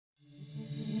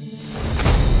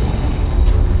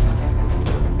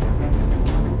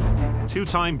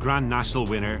Two-time Grand National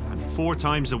winner and 4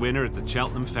 times a winner at the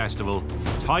Cheltenham Festival,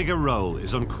 Tiger Roll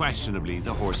is unquestionably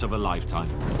the horse of a lifetime.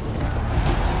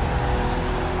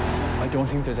 I don't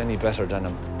think there's any better than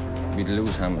him. We'd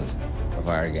lose Hamilton of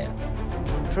our game.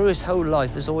 Through his whole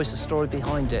life, there's always a story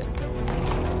behind it.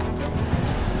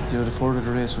 You know, the further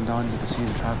the race went on, you could see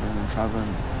him travelling and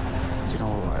travelling. You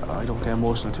know, I don't get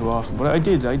emotional too often, but I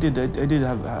did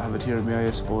have a tear in my eye, I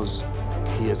suppose.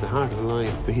 He has the heart of a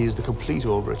lion, but he is the complete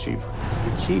overachiever.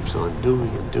 He keeps on doing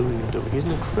and doing and doing. He's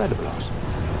an incredible horse.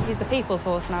 He's the people's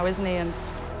horse now, isn't he? And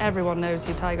everyone knows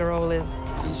who Tiger Roll is.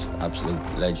 He's an absolute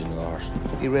legend of a horse.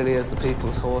 He really is the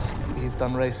people's horse. He's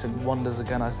done racing wonders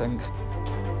again, I think.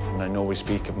 And I know we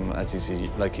speak of him as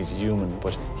like he's a human,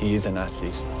 but he is an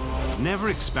athlete. Never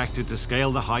expected to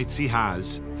scale the heights he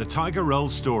has, the Tiger Roll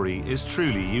story is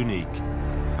truly unique.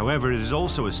 However, it is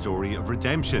also a story of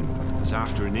redemption, as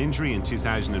after an injury in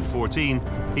 2014,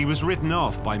 he was written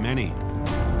off by many.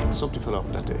 Something fell off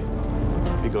that day,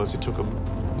 because it took him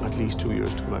at least 2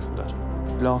 years to come back from that.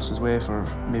 He lost his way for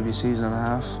maybe a season and a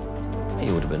half.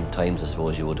 He would have been times, I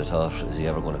suppose, you would have thought, is he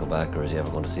ever going to come back, or is he ever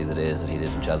going to see the days that he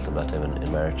did in Cheltenham that time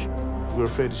in March? We were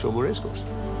afraid to show him a racecourse.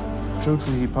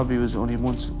 Truthfully, he probably was only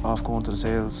months off going to the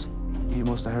sales. He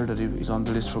must have heard that he's on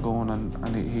the list for going,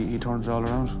 and he turned it all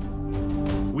around.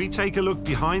 We take a look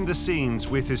behind the scenes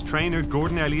with his trainer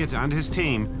Gordon Elliott and his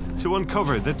team to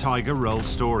uncover the Tiger Roll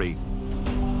story.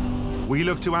 We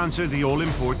look to answer the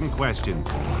all-important question: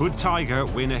 could Tiger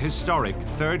win a historic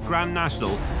 3rd Grand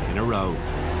National in a row?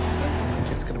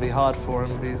 It's going to be hard for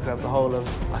him, but he's going to have the whole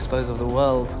of, I suppose, of the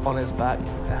world on his back,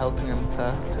 helping him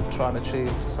to try and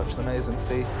achieve such an amazing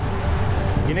feat.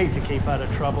 You need to keep out of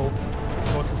trouble.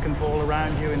 Horses can fall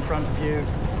around you, in front of you.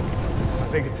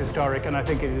 I think it's historic, and I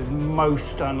think it is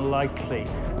most unlikely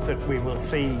that we will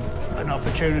see an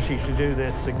opportunity to do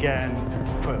this again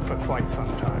for quite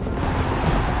some time.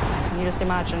 Can you just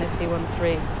imagine if he won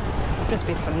 3? It would just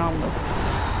be phenomenal.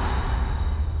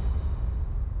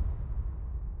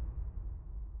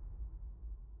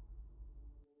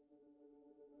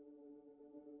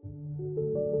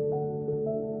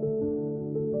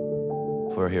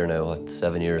 We're here now, what,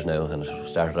 7 years now, and it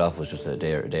started off as just a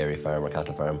dairy farm or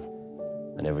cattle farm.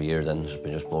 And every year then there's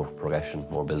been just more progression,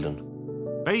 more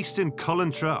building. Based in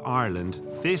Cullentra, Ireland,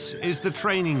 this is the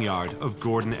training yard of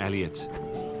Gordon Elliott.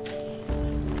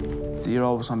 You're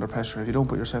always under pressure. If you don't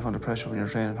put yourself under pressure when you're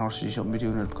training horses, you shouldn't be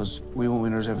doing it, because we won't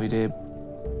winners every day.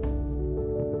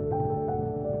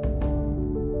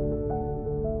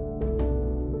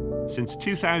 Since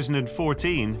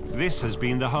 2014, this has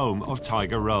been the home of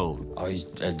Tiger Roll. Oh, he's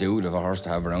a dude of a horse to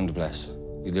have around the place.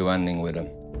 You do anything with him.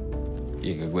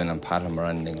 You could go in and pat him or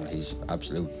anything. He's an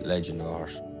absolute legend of a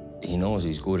horse. He knows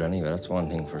he's good anyway, that's one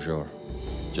thing for sure.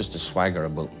 Just a swagger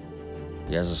about him.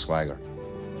 He has a swagger.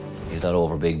 He's not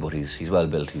over big, but he's well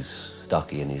built, he's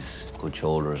stocky, and he's good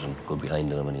shoulders and good behind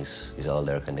him, and he's all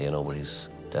there, kind of, you know, but he's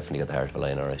definitely got the heart of a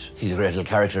lion, all right. He's a great little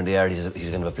character in the yard. He's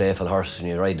kind of a playful horse, and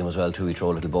you ride him as well too. You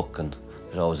throw a little buck, and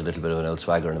there's always a little bit of an old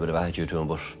swagger and a bit of attitude to him,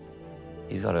 but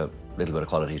he's got a little bit of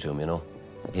quality to him, you know.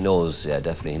 He knows, yeah,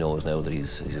 definitely he knows now that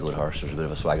he's a good horse. There's a bit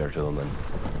of a swagger to him, and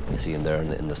you see him there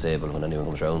in the stable when anyone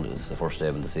comes around. It's the first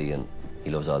stable to see, and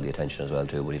he loves all the attention as well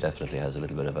too, but he definitely has a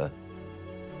little bit of an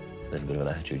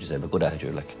attitude, you say, but good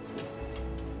attitude, like.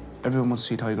 Everyone wants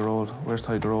to see Tiger Roll. Where's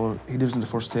Tiger Roll? He lives in the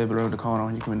first stable around the corner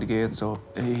when you come in the gate, so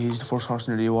he's the first horse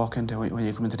nearly you walk into when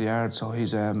you come into the yard, so he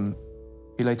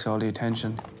likes all the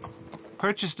attention.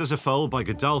 Purchased as a foal by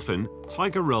Godolphin,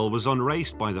 Tiger Roll was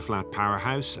unraced by the Flat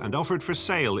Powerhouse and offered for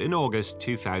sale in August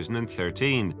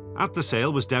 2013. At the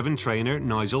sale was Devon trainer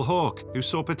Nigel Hawke, who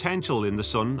saw potential in the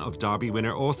son of Derby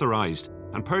winner Authorised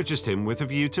and purchased him with a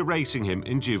view to racing him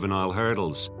in juvenile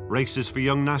hurdles, races for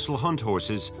young national hunt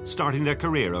horses starting their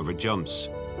career over jumps.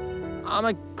 I'm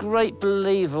a great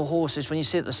believer of horses. When you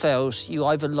see at the sales, you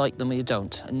either like them or you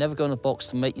don't, and never go in a box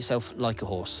to make yourself like a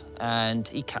horse. And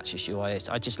he catches you. I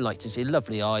just like to see a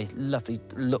lovely eye, lovely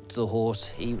look to the horse.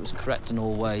 He was correct in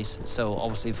all ways, so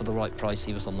obviously for the right price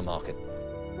he was on the market.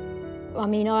 I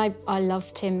mean, I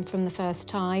loved him from the first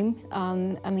time.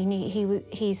 I mean,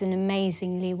 he's an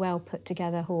amazingly well put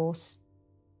together horse.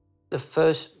 The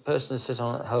first person to sit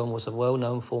on at home was a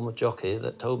well-known former jockey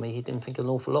that told me he didn't think an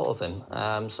awful lot of him.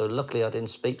 So luckily I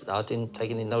didn't take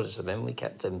any notice of him, we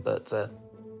kept him, but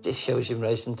this shows you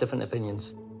raising different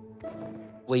opinions.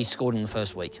 We scored in the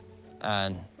first week,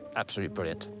 and absolutely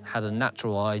brilliant. Had a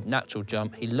natural eye, natural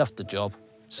jump, he loved the job.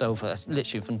 So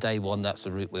literally from day one, that's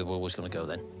the route we were always going to go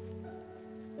then.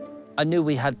 I knew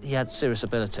he had serious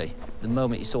ability. The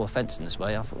moment he saw a fence in this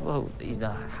way, I thought, whoa,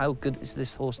 how good is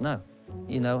this horse now?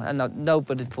 you know, and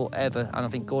nobody thought ever, and I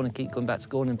think Gordon, keep going back to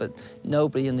Gordon, but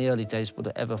nobody in the early days would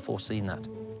have ever foreseen that.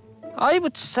 I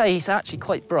would say he's actually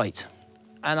quite bright,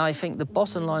 and I think the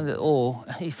bottom line of it all,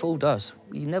 he fooled us.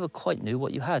 You never quite knew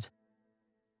what you had.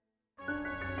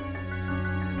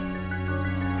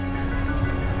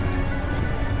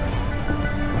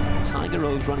 Tiger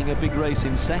Roll's running a big race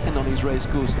in second on his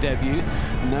racecourse debut.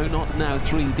 No, not now,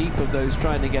 3 deep of those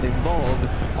trying to get involved.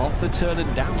 Off the turn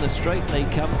and down the straight they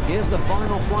come. Here's the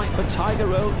final flight for Tiger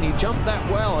Roll, and he jumped that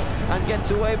well and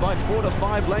gets away by 4 to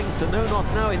 5 lengths to No Not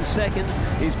Now in second.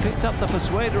 He's picked up the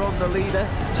Persuader on the leader,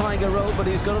 Tiger Roll, but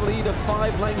he's got a lead of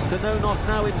 5 lengths to No Not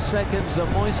Now in second.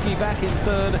 Zamoyski back in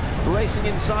third, racing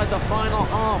inside the final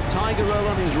half. Tiger Roll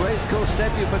on his racecourse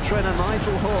debut for trainer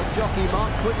Nigel Hawke. Jockey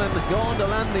Mark Quinlan gone to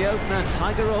land the opener.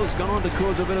 Tiger Roll's gone on to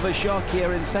cause a bit of a shock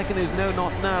here. In second is No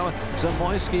Not Now.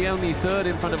 Zamoyski only third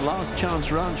in front of Last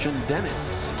Chance Ranch and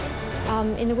Dennis.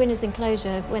 In the winner's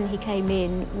enclosure, when he came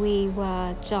in, we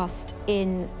were just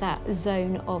in that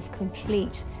zone of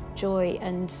complete joy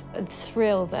and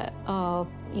thrill that our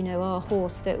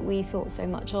horse that we thought so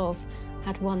much of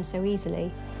had won so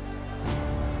easily.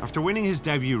 After winning his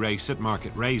debut race at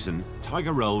Market Raisin,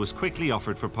 Tiger Roll was quickly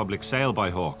offered for public sale by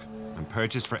Hawke and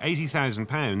purchased for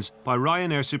 £80,000 by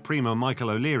Ryanair Supremo Michael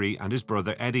O'Leary and his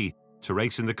brother Eddie to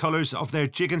race in the colours of their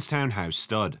Gigginstown House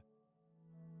stud.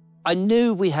 I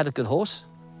knew we had a good horse,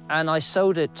 and I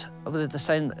sold it with the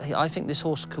saying, I think this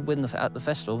horse could win at the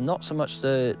festival, not so much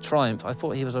the Triumph. I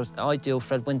thought he was an ideal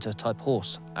Fred Winter type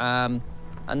horse, and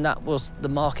that was the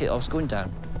market I was going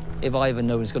down. If I even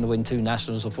knew he was going to win 2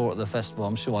 nationals or 4 at the festival,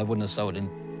 I'm sure I wouldn't have sold him.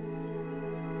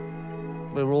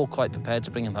 We were all quite prepared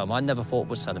to bring him home. I never thought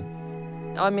we'd sell him.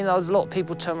 I mean, there was a lot of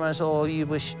people turn around and say, oh, you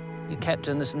wish you kept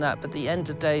him, this and that, but at the end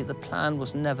of the day, the plan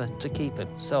was never to keep him.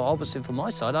 So obviously, from my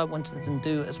side, I wanted him to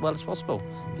do as well as possible,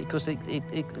 because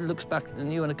it looks back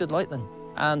on you in a good light then.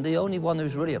 And the only one who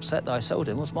was really upset that I sold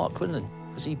him was Mark Quinlan,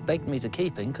 because he begged me to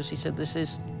keep him, because he said, this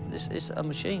is a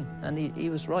machine, and he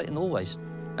was right in all ways.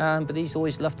 But he's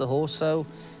always loved the horse, so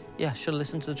yeah, should have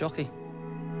listened to the jockey.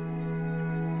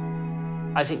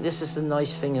 I think this is the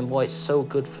nice thing and why it's so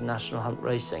good for national hunt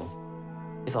racing.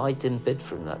 If I didn't bid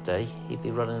for him that day, he'd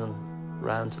be running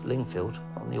around Lingfield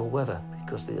on the all-weather,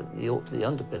 because the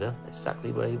underbidder,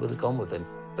 exactly where he would have gone with him.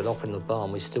 But up in the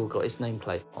barn, we still got his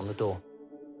nameplate on the door.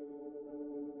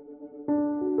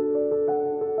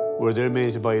 We're there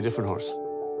mainly to buy a different horse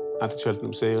at the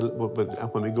Cheltenham sale,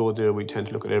 but when we go there, we tend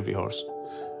to look at every horse.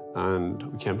 And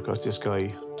we came across this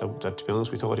guy that, to be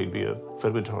honest, we thought he'd be a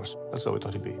Fred Winter horse. That's how we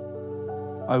thought he'd be.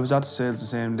 I was at the sales the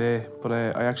same day, but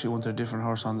I actually wanted a different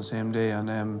horse on the same day, and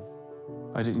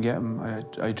I didn't get him.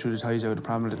 I threw the ties out of the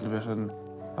pram a little bit, and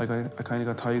I kind of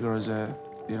got Tiger as an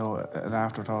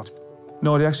afterthought.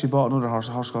 No, they actually bought another horse,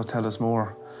 a horse called Tell Us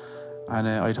More, and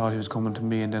I thought he was coming to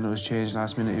me, and then it was changed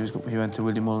last minute. He went to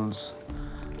Willie Mullins,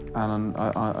 and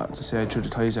to say I threw the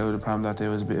ties out of the pram that day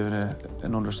was a bit of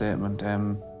an understatement.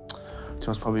 It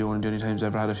was probably one of the only times I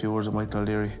ever had a few words with Michael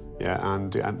O'Leary. Yeah,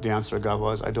 and the answer I got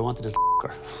was, I don't want the little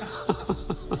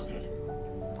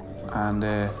And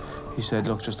he said,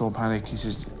 look, just don't panic. He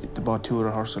says, they bought 2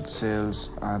 other horses at the sales,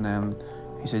 and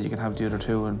he said you can have the other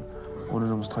 2, and one of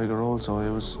them was Tiger Roll, so it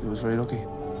was very lucky.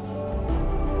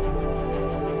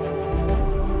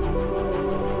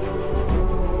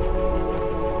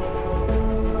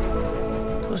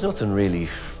 There was nothing really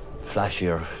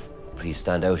flashier. He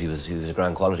stand out. He was a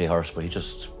grand quality horse, but he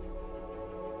was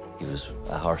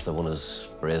a horse that won his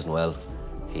racing well.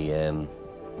 He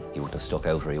wouldn't have stuck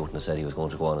out, or he wouldn't have said he was going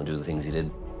to go on and do the things he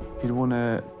did. He'd won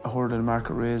a hurdle in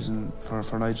Market Raisin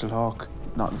for Nigel Hawke.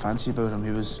 Nothing fancy about him. He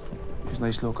was a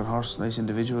nice looking horse, nice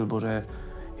individual, but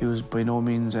he was by no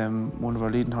means one of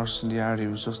our leading horses in the yard. He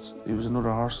was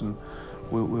another horse, and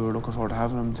we were looking forward to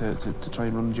having him to try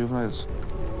and run the juveniles.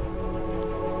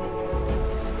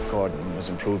 Gordon was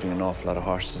improving an awful lot of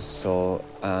horses, so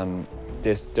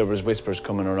there was whispers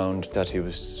coming around that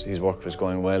his work was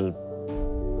going well.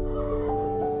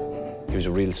 He was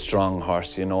a real strong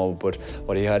horse, you know, but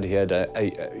what he had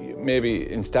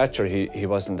maybe in stature he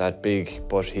wasn't that big,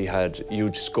 but he had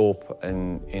huge scope,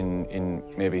 and in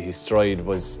maybe his stride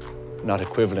was not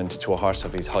equivalent to a horse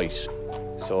of his height.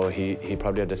 So he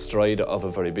probably had the stride of a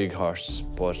very big horse,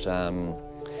 but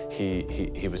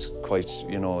he was quite,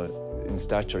 you know, in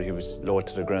stature he was low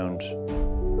to the ground.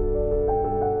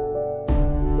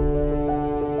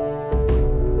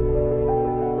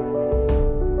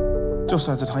 Just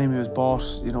at the time he was bought,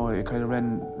 you know, it kind of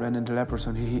ran into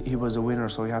Leopardstown. He was a winner,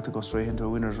 so he had to go straight into a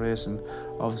winner's race, and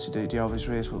obviously the obvious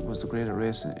race was the graded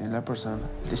race in Leopardstown.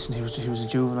 Listen, he was a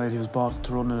juvenile. He was bought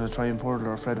to run in a Triumph Hurdle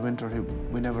or Fred Winter.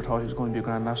 We never thought he was going to be a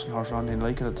Grand National horse. Ron didn't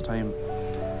like it at the time,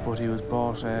 but he was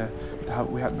bought.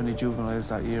 We hadn't many juveniles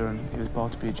that year, and he was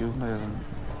bought to be a juvenile, and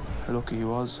how lucky he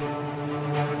was.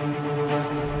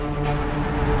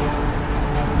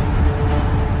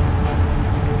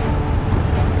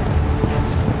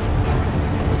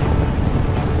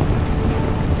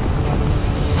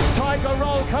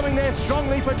 Coming there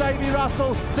strongly for Davy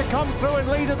Russell to come through and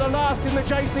lead at the last in the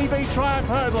JCB Triumph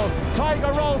Hurdle.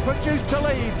 Tiger Roll produced to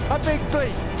lead, a big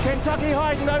bleak. Kentucky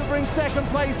Hayden over in second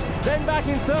place, then back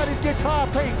in third is Guitar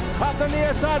Pete. Up the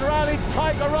near side rail it's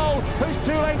Tiger Roll, who's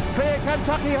 2 lengths clear.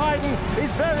 Kentucky Hayden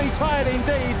is very tired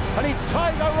indeed, and it's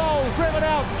Tiger Roll driven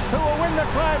out who will win the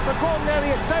Triumph for Gordon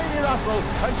Elliott, Davy Russell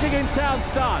and Gigginstown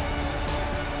start.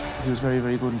 He was very,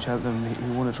 very good in Cheltenham.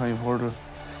 He won a Triumph Hurdle.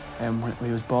 When he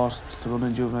was bought to run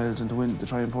in juveniles and to win the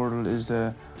Triumph Hurdle is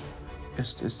the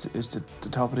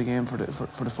top of the game for the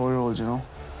 4-year-olds, you know.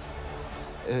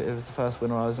 It was the first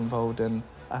winner I was involved in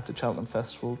at the Cheltenham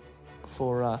Festival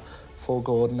for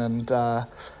Gordon, and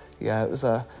yeah, it was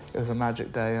a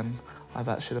magic day, and I've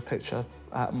actually the picture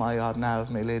at my yard now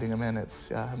of me leading him in. It's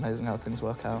amazing how things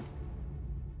work out.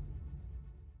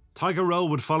 Tiger Roll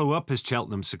would follow up his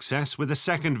Cheltenham success with a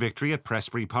second victory at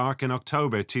Prestbury Park in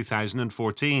October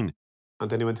 2014. And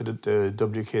then he went to the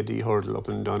WKD hurdle up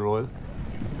in Downroyal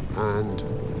and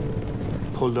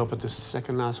pulled up at the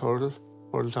second last hurdle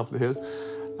top of the hill,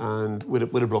 and with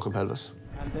a broken pelvis.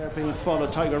 And they're being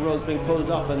followed. Tiger Roll's being pulled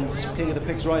up, and King of the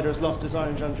Picks riders lost his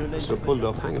orange undulation. So pulled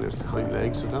up, hanging his hind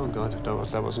legs. So oh God,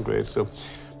 that wasn't great. So,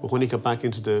 but when he got back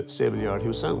into the stable yard, he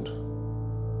was sound.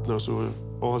 No, so we were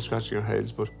all scratching our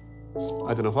heads, but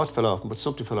I don't know what fell off him, but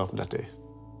something fell off him that day,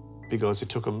 because it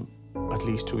took him at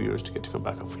least 2 years to come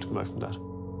back from that.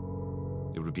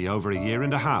 It would be over a year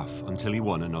and a half until he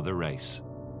won another race.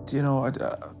 You know,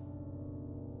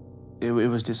 it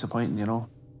was disappointing, you know.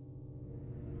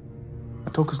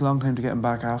 It took us a long time to get him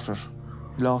back after.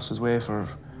 He lost his way for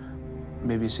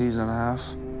maybe a season and a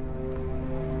half.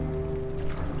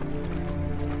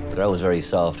 The ground was very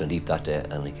soft and deep that day,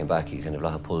 and he came back, he kind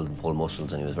of pulled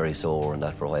muscles, and he was very sore and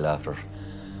that for a while after.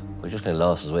 But he just kind of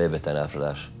lost his way a bit then after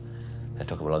that. It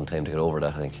took him a long time to get over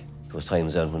that, I think. There was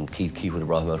times then when Keith would have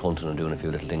brought him out hunting and doing a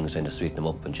few little things, trying to sweeten him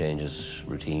up and change his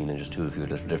routine and just do a few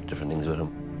little different things with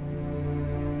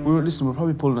him. We're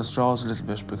probably pulling at straws a little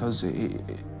bit, because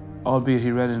albeit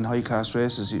he ran in high-class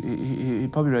races, he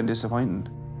probably ran disappointing.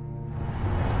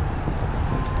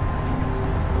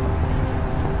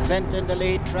 Clint in the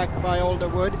lead, tracked by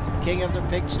Alderwood, King of the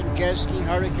Picks and Jersey,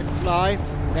 Hurricane Fly.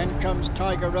 Then comes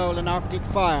Tiger Roll and Arctic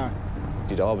Fire.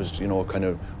 He'd always, you know, kind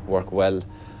of work well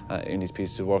in his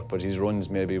pieces of work, but his runs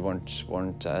maybe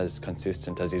weren't as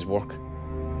consistent as his work.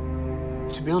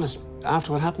 To be honest,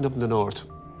 after what happened up in the north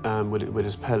with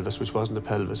his pelvis, which wasn't a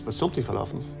pelvis, but something fell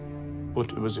off him. But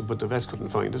the vets couldn't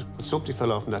find it. But something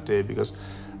fell off him that day, because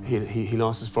he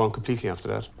lost his form completely after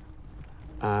that.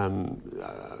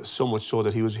 So much so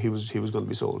that he was going to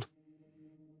be sold.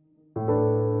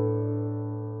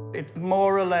 It's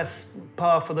more or less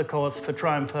par for the course for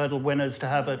Triumph Hurdle winners to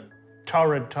have a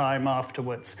torrid time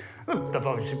afterwards. There've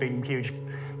obviously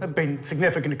been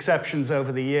significant exceptions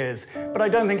over the years, but I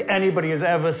don't think anybody is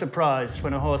ever surprised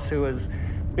when a horse who has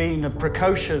been a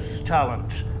precocious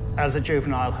talent as a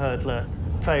juvenile hurdler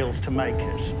fails to make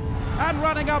it. And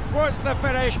running up towards the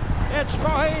finish, it's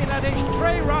Faheen and his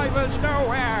 3 rivals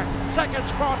nowhere. Second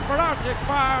spot for Arctic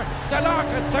Fire,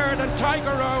 Delarkin third and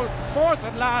Tiger Roll fourth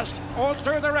and last all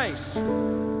through the race.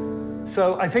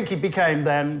 So I think he became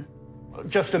then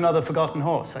just another forgotten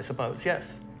horse, I suppose,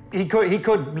 yes. He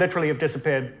could literally have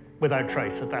disappeared without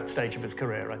trace at that stage of his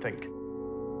career, I think.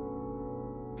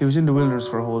 He was in the wilderness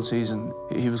for a whole season.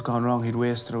 He was gone wrong, he'd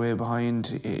wasted away behind,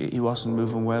 he wasn't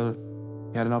moving well.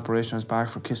 He had an operation on his back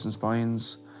for kissing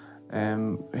spines. He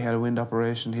had a wind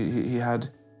operation. He had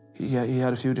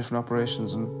a few different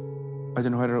operations, and I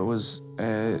don't know whether it was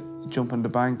jumping the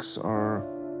banks or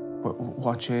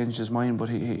what changed his mind, but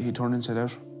he turned inside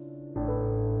out.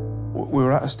 We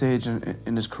were at a stage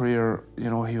in his career, you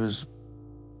know, he was,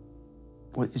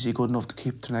 is he good enough to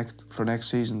keep for next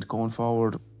season going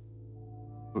forward?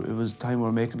 It was time we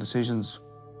were making decisions,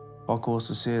 what goes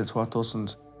to sales, what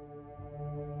doesn't.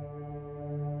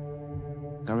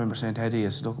 I remember saying to Eddie, I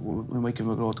said, look, we might give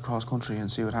him a go to cross country and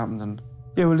see what happened. And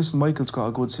yeah, well, listen, Michael's got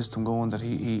a good system going that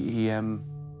he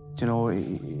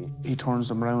turns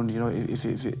them around. You know, if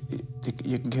you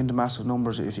can get into massive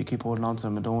numbers if you keep holding on to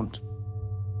them and don't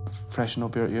freshen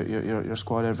up your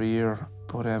squad every year.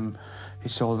 But he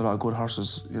sold a lot of good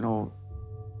horses, you know,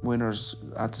 winners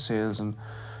at the sales, and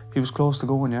he was close to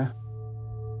going, yeah.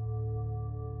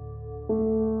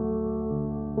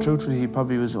 Truthfully, he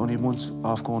probably was only months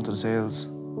off going to the sales,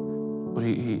 but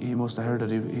he must have heard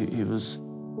that he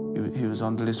was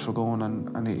on the list for going,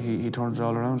 and he turned it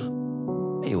all around.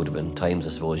 He would have been times, I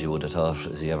suppose, you would have thought,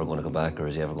 is he ever going to come back, or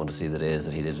is he ever going to see the days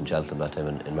that he did in Cheltenham that time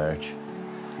in March?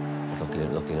 But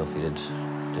lucky enough, he did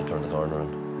turn the corner.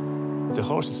 And the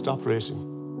horse had stopped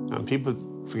racing, and people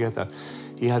forget that.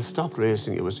 He had stopped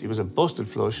racing. It was a busted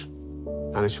flush,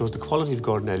 and it shows the quality of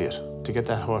Gordon Elliott to get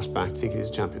that horse back, thinking he's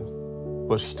a champion.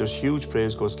 But there's huge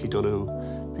praise goes to Keith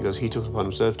Donoghue, because he took it upon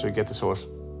himself to get this horse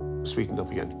sweetened up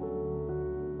again.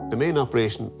 The main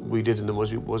operation we did in him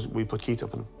was we put Keith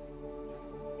up in him.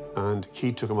 And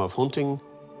Keith took him off hunting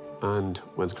and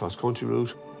went the cross-country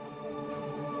route.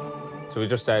 So we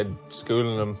just started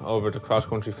schooling him over the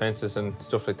cross-country fences and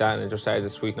stuff like that, and I just started to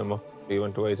sweeten him up. We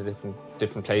went away to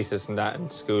different places and that,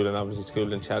 and schooling, obviously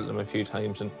schooled in Cheltenham a few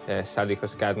times, and Sally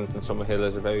Coscadent and Summerhill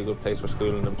is a very good place for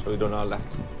schooling them, so we've done all that.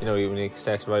 You know, when you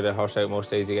start to ride a horse out, most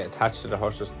days you get attached to the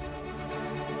horses.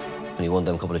 When he won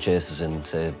them couple of chases in,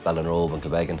 say, Ballinrobe and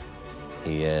Kilbeggan,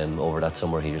 he, over that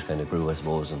summer, he just kind of grew, I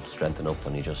suppose, and strengthened up,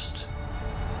 and he just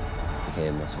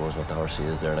became, I suppose, what the horse he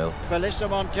is there now. Melissa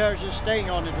Monterge is staying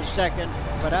on in the second,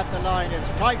 but at the line it's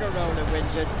Tiger Roll that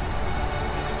wins it.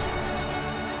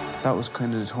 That was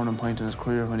kind of the turning point in his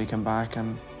career when he came back,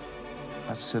 and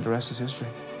as I said, the rest is history.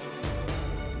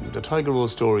 The Tiger Roll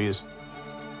story is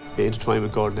intertwined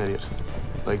with Gordon Elliott.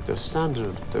 Like, the standard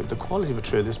of the quality of a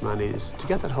trainer this man is, to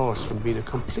get that horse from being a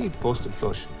complete busted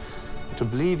flush to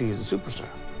believing he's a superstar.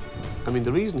 I mean,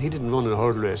 the reason he didn't run in a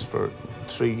hurdle race for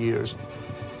 3 years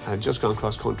and had just gone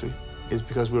cross-country is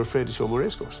because we were afraid to show him a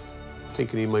racecourse,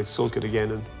 thinking he might sulk it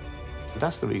again, and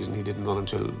that's the reason he didn't run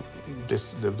until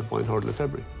the point hurdle in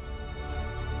February.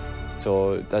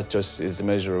 So that just is the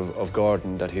measure of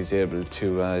Gordon, that he's able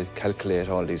to calculate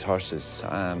all these horses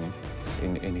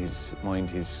in his mind.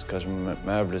 He's got a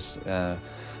marvellous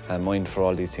mind for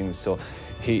all these things. So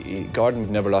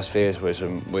Gordon never lost faith with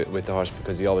him, with the horse,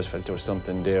 because he always felt there was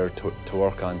something there to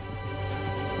work on.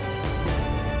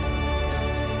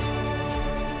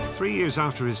 3 years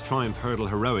after his Triumph Hurdle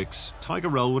heroics, Tiger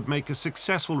Roll would make a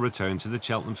successful return to the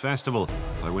Cheltenham Festival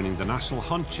by winning the National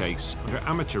Hunt Chase under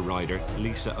amateur rider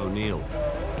Lisa O'Neill.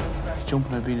 His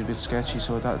jumping had been a bit sketchy,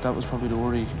 so that was probably the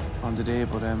worry on the day,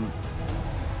 but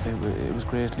it was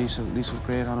great. Lisa was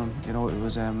great on him. You know, it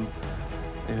was a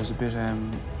bit,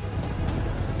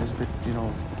 you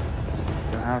know,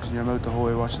 your heart in your mouth the whole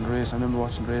way watching the race. I remember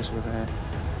watching the race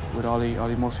with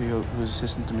Ollie Murphy, who was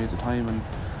assistant to me at the time, and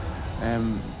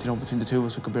you know, between the two of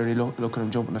us, we could barely look at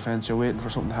him jumping the fence. You're waiting for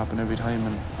something to happen every time.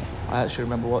 And I actually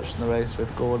remember watching the race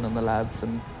with Gordon and the lads,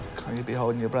 and you'd be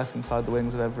holding your breath inside the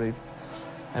wings of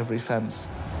every fence.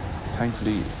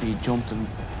 Thankfully, he jumped, and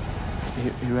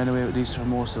he ran away with Lisa for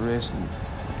most of the race,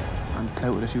 and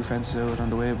clouted a few fences out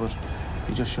on the way, but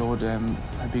he just showed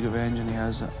how big of an engine he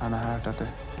has and a heart that day.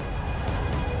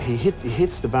 He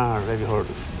hits the bar of every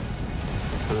hurdle,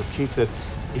 and as Keith said,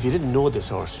 if you didn't know this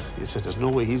horse, you said there's no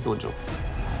way he's going to jump.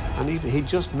 And even he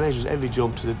just measures every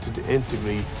jump to the nth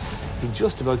degree. He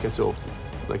just about gets over them.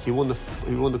 Like, he won the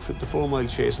 4-mile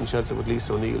chase in Cheltenham with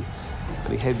Lisa O'Neill,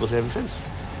 and he headbutted every fence.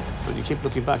 And you keep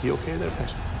looking back, you okay there,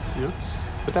 pet? You know?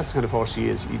 But that's the kind of horse he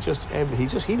is. He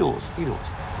knows.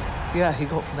 Yeah, he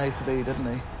got from A to B,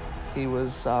 didn't he? He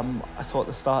was, I thought at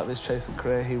the start of his chasing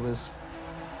career, he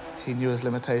knew his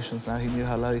limitations now. He knew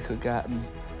how low he could get, and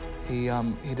he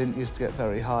didn't used to get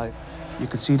very high. You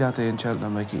could see that day in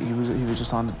Cheltenham, like he was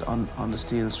just on the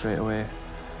steel straight away.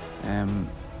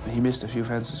 He missed a few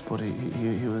fences, but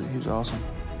he was awesome.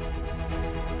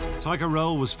 Tiger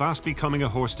Roll was fast becoming a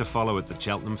horse to follow at the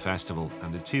Cheltenham Festival,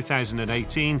 and in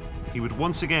 2018 he would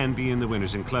once again be in the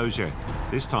winner's enclosure,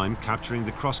 this time capturing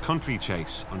the cross-country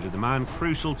chase under the man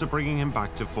crucial to bringing him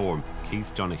back to form,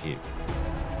 Keith Donoghue.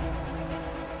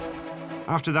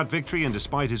 After that victory, and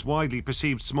despite his widely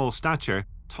perceived small stature,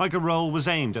 Tiger Roll was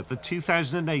aimed at the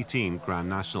 2018 Grand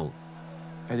National.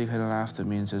 Eddie kind of laughed at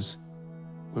me and says,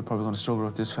 "We're probably going to struggle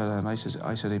with this fella," and I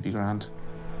said he'd be grand.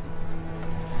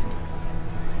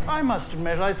 I must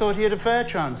admit, I thought he had a fair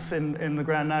chance in the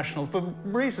Grand National for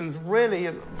reasons really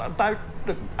about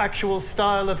the actual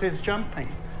style of his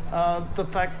jumping. The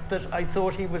fact that I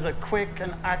thought he was a quick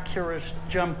and accurate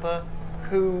jumper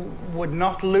who would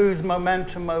not lose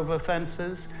momentum over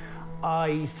fences.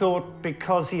 I thought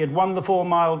because he had won the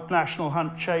 4-mile National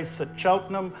Hunt Chase at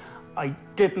Cheltenham, I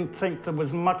didn't think there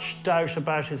was much doubt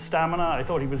about his stamina. I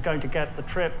thought he was going to get the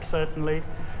trip, certainly.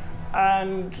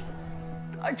 And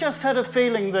I just had a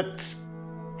feeling that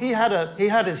he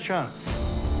had his chance.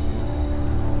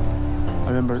 I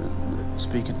remember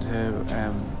speaking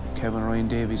to Kevin Ryan,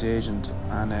 Davy's agent,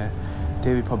 and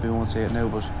Davy probably won't say it now,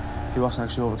 but he wasn't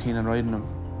actually over keen on riding him.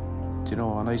 You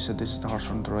know, and I said this is the horse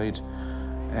for him to ride.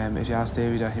 If you ask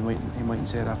Davy that, he mightn't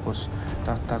say that, but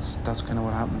that's kind of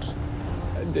what happened.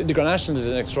 The Grand National is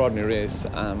an extraordinary race.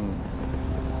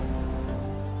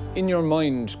 In your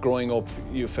mind, growing up,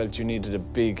 you felt you needed a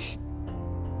big,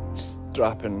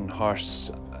 strapping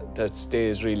horse that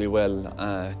stays really well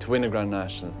to win a Grand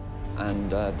National.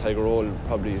 And Tiger Roll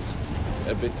probably is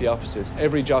a bit the opposite.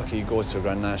 Every jockey goes to a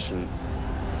Grand National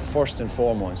first and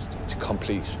foremost to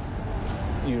compete.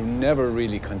 You never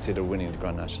really consider winning the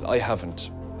Grand National. I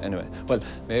haven't, anyway. Well,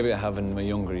 maybe I have in my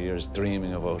younger years,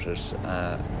 dreaming about it,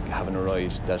 having a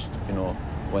ride that, you know,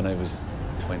 when I was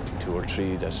 22 or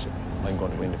 3, that I'm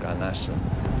going to win the Grand National.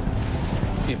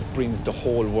 It brings the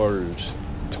whole world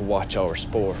to watch our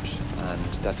sport, and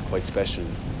that's quite special.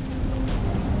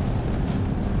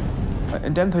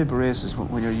 In them type of races,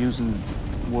 when you're using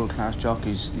world-class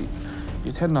jockeys,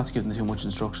 you tend not to give them too much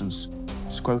instructions.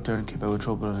 Just go out there and keep out of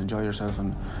trouble and enjoy yourself,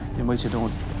 and you might say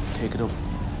don't take it up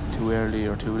too early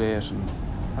or too late, and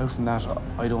out from that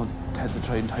I don't tend to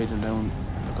try and tie them down,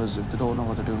 because if they don't know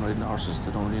what they're doing riding the horses,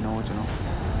 they don't really know it, you know.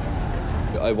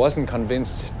 I wasn't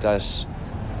convinced that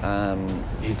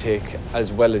he'd take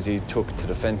as well as he took to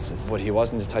the fences, but he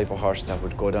wasn't the type of horse that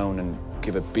would go down and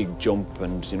give a big jump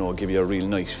and, you know, give you a real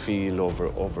nice feel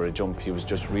over a jump. He was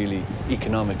just really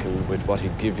economical with what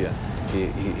he'd give you.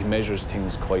 He measures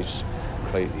things quite.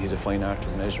 He's a fine art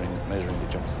of measuring the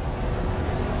jumps.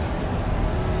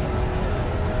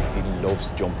 He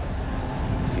loves jumping.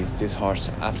 This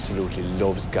horse absolutely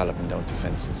loves galloping down to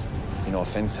fences. You know, a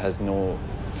fence has no.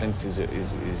 Fence is a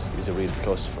real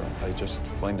plus for him. I just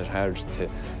find it hard to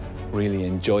really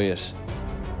enjoy it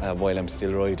while I'm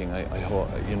still riding.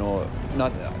 You know,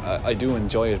 I do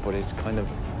enjoy it, but it's kind of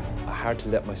hard to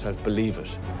let myself believe it.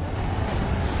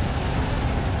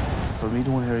 For me,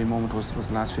 the one hairy moment was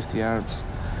the last 50 yards.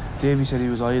 Davy said he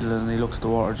was idle and he looked at the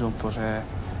water jump, but I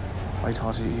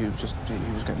thought he was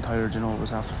getting tired. You know, it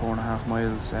was after 4.5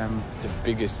 miles. The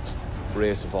biggest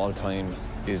race of all time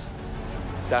is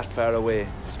that far away.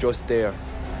 It's just there,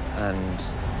 and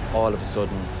all of a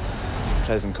sudden,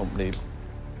 Pleasant Company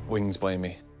wings by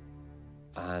me,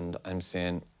 and I'm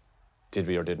saying, did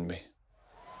we or didn't we?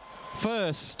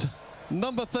 First,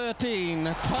 number 13,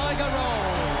 Tiger Roll.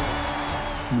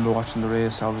 I remember watching the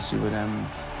race, obviously, with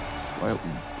I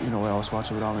always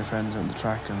watch it with all my friends on the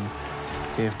track, and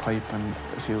Dave Pipe and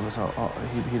a few of us.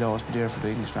 He'd always be there for the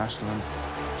English National, and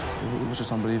it was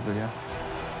just unbelievable, yeah.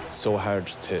 It's so hard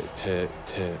to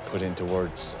put into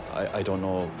words. I don't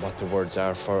know what the words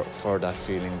are for that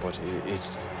feeling, but it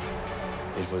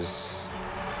was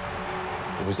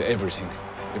everything.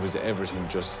 It was everything.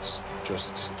 Just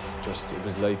it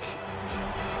was like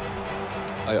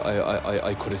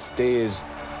I could have stayed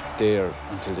there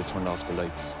until they turned off the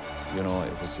lights. You know,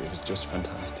 it was just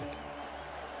fantastic.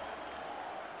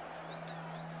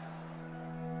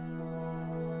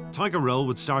 Tiger Roll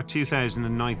would start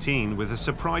 2019 with a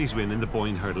surprise win in the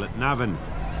Boyne Hurdle at Navan.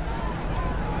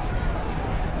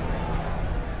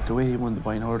 The way he won the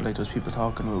Boyne Hurdle, like, there was people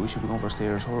talking about we should be going for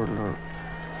Stayers Hurdle or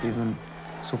even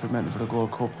supplementing for the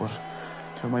Gold Cup, but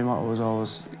you know, my motto was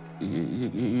always,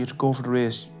 you go for the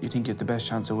race you think you have the best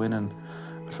chance of winning.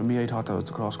 But for me, I thought that was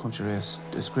the cross-country race.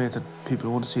 It's great that people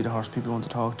want to see the horse, people want to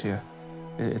talk to you.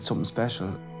 It's something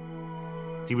special.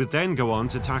 He would then go on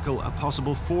to tackle a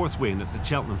possible 4th win at the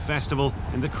Cheltenham Festival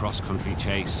in the cross-country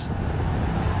chase.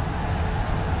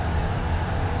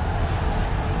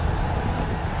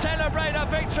 Celebrate a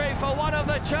victory for one of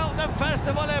the Cheltenham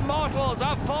Festival immortals,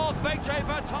 a 4th victory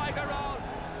for Tiger Roll.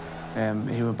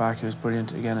 He went back, he was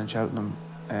brilliant again in Cheltenham.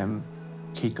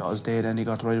 Keith got his day, then he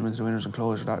got to ride him into the winners'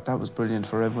 enclosure. That was brilliant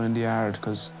for everyone in the yard,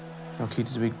 because you know, Keith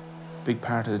is a big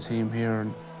part of the team here,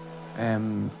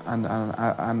 and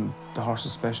the horse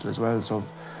is special as well. So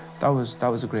that was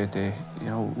a great day. You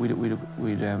know, I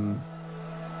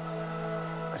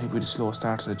think we had a slow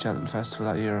start to the Cheltenham Festival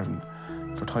that year, and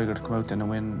for Tiger to come out then and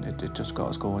win, it just got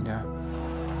us going, yeah.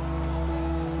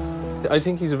 I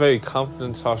think he's a very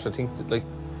confident horse. I think that, like,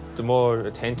 the more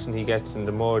attention he gets and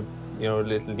the more, you know,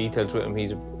 little details with him,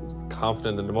 he's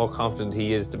confident, and the more confident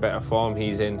he is, the better form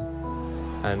he's in.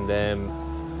 And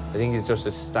I think he's just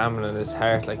his stamina and his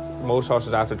heart. Like most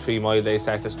horses after 3 mile, they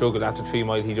start to struggle. After 3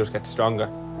 mile, he just gets stronger.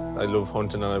 I love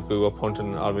hunting, and I grew up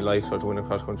hunting all my life, so to win a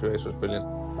cross-country race was brilliant.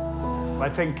 I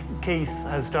think Keith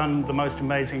has done the most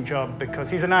amazing job,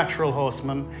 because he's a natural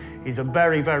horseman. He's a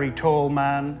very, very tall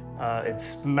man.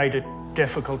 It's made it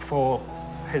difficult for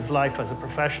his life as a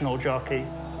professional jockey,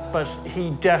 but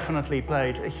he definitely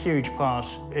played a huge part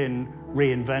in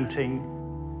reinventing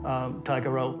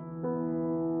Tiger Roll.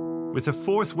 With a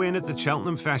 4th win at the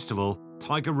Cheltenham Festival,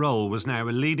 Tiger Roll was now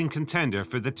a leading contender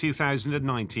for the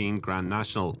 2019 Grand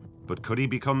National. But could he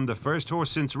become the first horse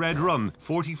since Red Rum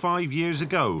 45 years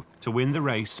ago to win the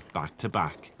race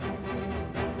back-to-back?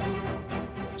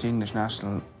 The English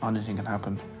National, anything can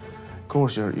happen. Of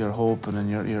course, you're hoping and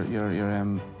you're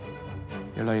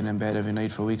lying in bed every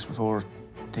night for weeks before,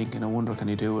 thinking, I wonder, can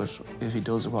he do it? If he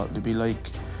does it, what it'll be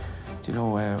like? You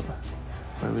know, where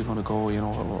are we going to go? You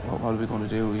know, what are we going to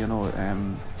do? You know,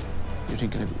 you're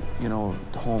thinking of, you know,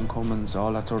 the homecomings,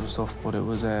 all that sort of stuff. But it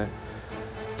was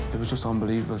just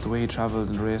unbelievable the way he travelled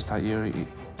in the race that year.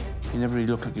 He never really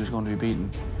looked like he was going to be beaten.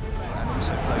 That's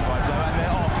blow by blow, and they're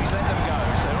off. He's let them go.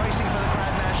 So racing for the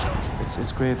Grand National.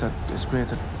 It's great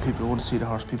that people want to see the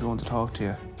horse, people want to talk to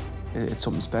you. It's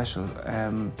something special.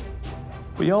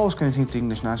 But you always kind of think the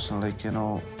English National, like, you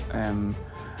know,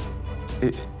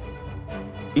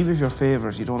 even if you're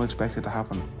favourite, you don't expect it to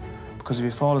happen. Because if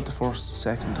you fall at the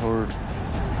 1st, 2nd, 3rd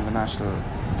in the National,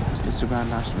 it's the Grand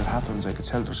National, it happens. Like, it's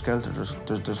helter-skelter,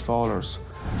 there's fallers.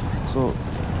 So,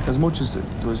 as much as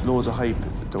there was loads of hype,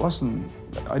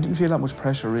 I didn't feel that much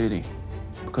pressure, really.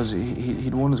 Because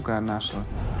he'd won his Grand National.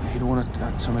 He'd won it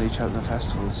at so many Cheltenham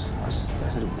festivals. I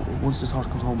said, once this horse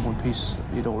comes home in one piece,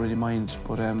 you don't really mind.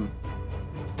 But,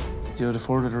 you know, the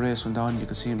further the race went on, you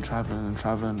could see him travelling and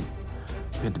travelling.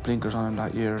 We had the blinkers on him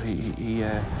that year. He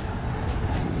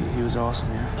was awesome,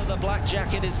 yeah. The black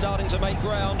jacket is starting to make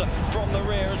ground from the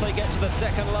rear as they get to the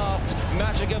second last.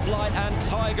 Magic of Light and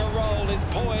Tiger Roll is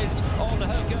poised on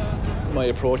her girth. My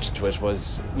approach to it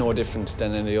was no different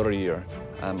than any other year.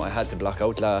 I had to block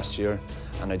out last year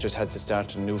and I just had to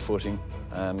start on a new footing.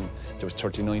 There was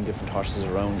 39 different horses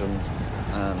around him.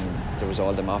 There was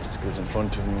all them obstacles in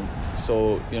front of him.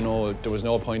 So, you know, there was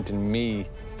no point in me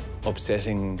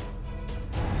upsetting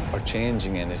or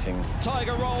changing anything.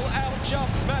 Tiger Roll out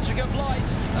jumps Magic of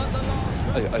Light at the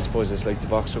last. I suppose it's like the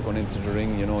boxer going into the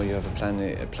ring. You know, you have a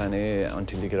plan A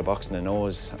until you get a box in the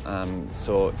nose.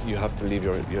 So you have to leave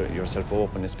yourself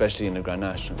open, especially in the Grand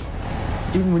National.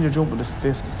 Even when you're jumping the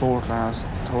 5th, the 4th last,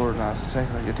 the 3rd last, the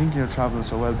 2nd, you're thinking you're travelling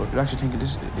so well, but you're actually thinking,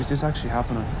 is this actually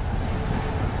happening?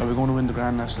 Are we going to win the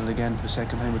Grand National again for the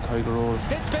 2nd time with Tiger Roll?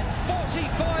 It's been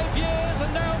 45 years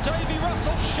and now Davy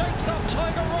Russell shakes up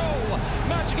Tiger Roll.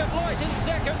 Magic of Light in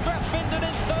 2nd, Graf Vinden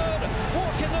in 3rd.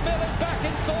 Walk in the Mill is back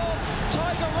in 4th.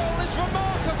 Tiger Roll is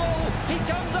remarkable. He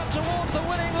comes up towards the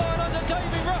winning line under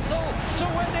Davy Russell to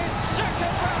win his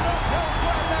 2nd Round of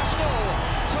Grand National.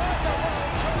 Tiger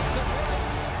Roll joins the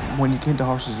race. When you get into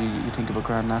horses, you think about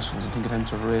Grand Nationals, you think of them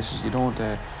sort of races. You don't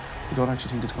actually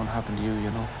think it's going to happen to you,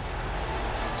 you know.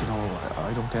 You know,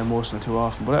 I don't get emotional too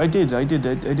often, but I did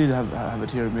have a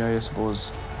tear in my eye, I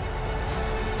suppose.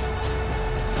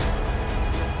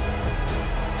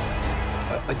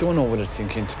 I don't know what it's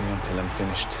thinking to me until I'm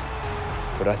finished,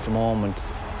 but at the moment,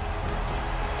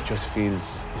 it just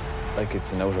feels like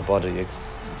it's an outer body.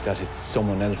 That it's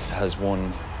someone else has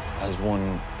won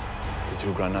the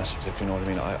 2 Grand Nationals, if you know what I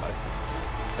mean.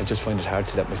 I just find it hard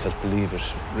to let myself believe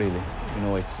it, really. You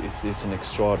know, it's an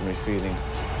extraordinary feeling.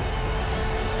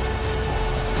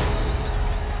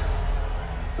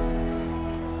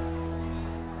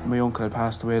 My uncle had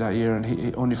passed away that year,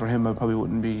 and only for him I probably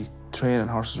wouldn't be training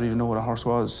horses or even know what a horse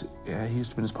was. Yeah, he used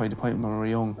to be his point when we were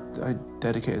young. I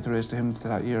dedicated the race to him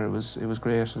that year. It was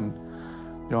great, and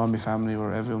you know, all my family,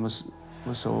 where everyone was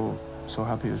so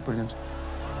happy. It was brilliant.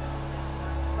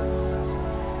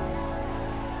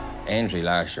 Aintree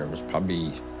last year was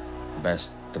probably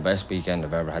the best weekend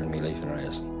I've ever had in my life in a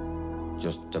race.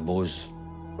 Just the buzz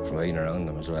from being around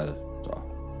him as well. So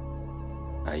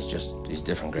he's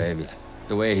different gravy.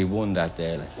 The way he won that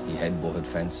day, like, he headbutted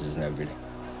fences and everything.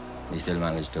 He still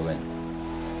managed to win.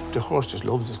 The horse just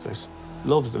loves this place.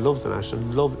 Loves the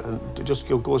National, and it just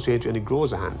goes to Aintree and he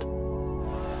grows a hand.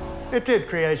 It did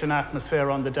create an atmosphere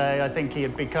on the day. I think he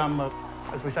had become,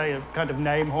 as we say, a kind of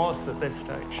name horse at this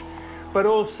stage. But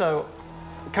also,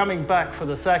 coming back for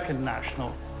the 2nd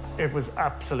National, it was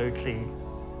absolutely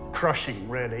crushing,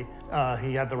 really.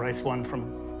 He had the race won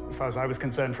from, as far as I was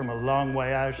concerned, from a long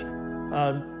way out.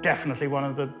 Definitely one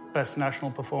of the best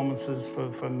national performances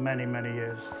for many, many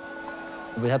years.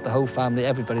 We had the whole family,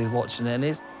 everybody was watching it, and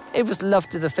it was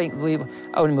lovely to think we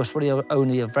must really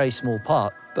only a very small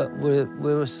part, but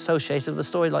we're associated with the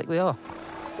story like we are.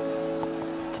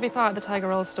 To be part of the Tiger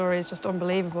Roll story is just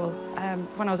unbelievable.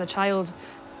 When I was a child,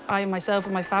 I myself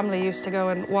and my family used to go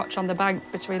and watch on the bank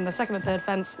between the 2nd and 3rd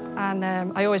fence, and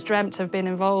I always dreamt of being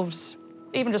involved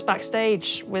even just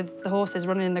backstage with the horses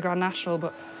running in the Grand National,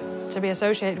 but to be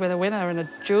associated with a winner and a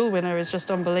dual winner is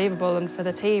just unbelievable. And for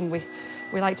the team, we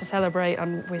like to celebrate,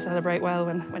 and we celebrate well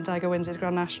when Tiger wins his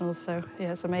Grand Nationals, so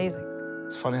yeah, it's amazing.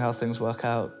 It's funny how things work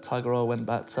out. Tiger Roll went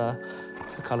back to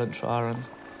Cheltenham, and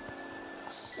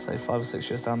say 5 or 6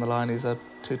 years down the line, he's a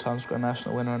 2-time Grand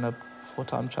National winner and a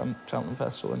 4-time Cheltenham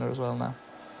Festival winner as well now.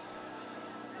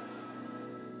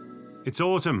 It's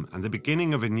autumn and the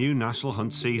beginning of a new national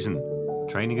hunt season.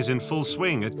 Training is in full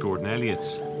swing at Gordon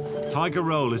Elliott's. Tiger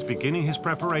Roll is beginning his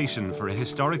preparation for a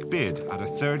historic bid at a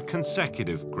 3rd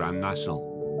consecutive Grand National.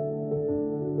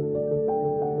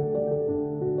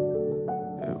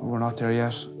 We're not there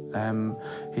yet.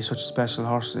 He's such a special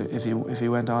horse. If he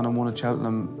went on and won at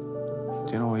Cheltenham,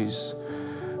 you know,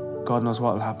 God knows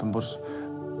what will happen, but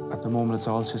at the moment it's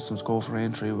all systems go for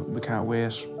entry. We can't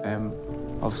wait.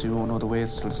 Obviously we won't know the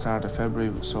weights till the start of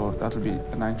February, so that'll be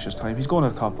an anxious time. He's going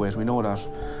at top weight, we know that,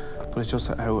 but it's just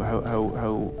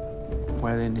how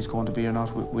well in he's going to be or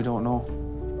not, we don't know.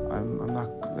 I'm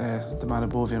not the man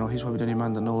above, you know, he's probably the only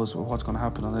man that knows what's going to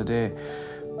happen on the day.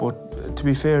 But to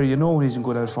be fair, you know when he's in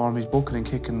good out form, he's booking and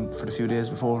kicking for the few days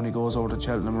before when he goes over to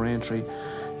Cheltenham or entry.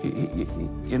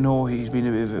 You know he's been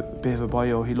a bit of a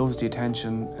bio, he loves the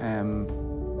attention.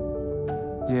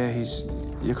 Yeah,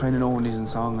 you kind of know when he's in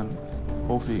song, and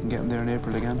hopefully you can get him there in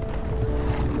April again.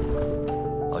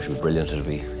 Oh, it should be brilliant. It'll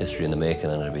be history in the making,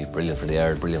 and it'll be brilliant for the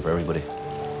yard, brilliant for everybody.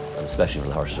 And especially for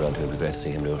the horses around, it'll be great to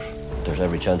see him do it. There's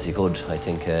every chance he could. I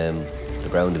think the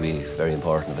ground will be very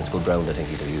important. If it's good ground, I think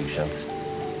he'd have a huge chance.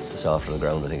 The softer the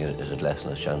ground, I think it'd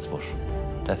lessen his chance, but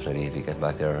definitely if he gets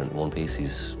back there in one piece,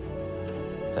 he's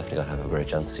definitely got to have a great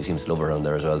chance. He seems to love it around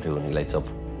there as well too, and he lights up.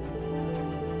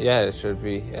 Yeah, it should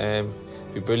be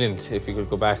brilliant if he could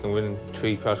go back and win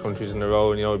 3 cross countries in a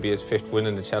row, and you know, it'd be his 5th win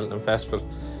in the Cheltenham Festival.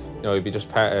 You know, he'd be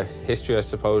just part of history, I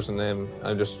suppose, and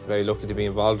I'm just very lucky to be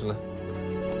involved in it.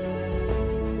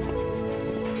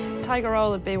 Tiger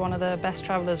Roll would be one of the best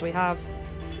travellers we have.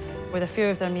 With a few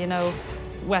of them, you know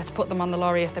where to put them on the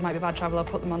lorry. If they might be bad travel, I'll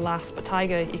put them on last. But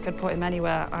Tiger, you could put him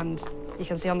anywhere, and you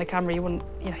can see on the camera, you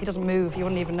know, he doesn't move. You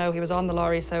wouldn't even know he was on the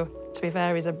lorry. So to be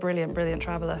fair, he's a brilliant, brilliant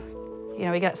traveller. You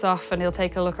know, he gets off and he'll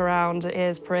take a look around,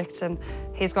 ears pricked, and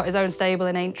he's got his own stable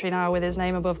in Aintree now with his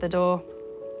name above the door,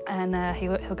 and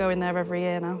he'll go in there every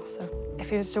year now. So if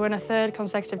he was to win a 3rd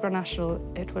consecutive Grand National,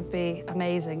 it would be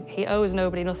amazing. He owes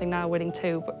nobody nothing now, winning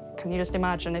 2, but can you just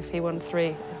imagine if he won 3?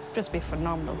 It'd just be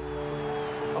phenomenal.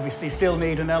 Obviously still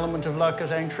need an element of luck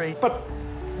at Aintree, but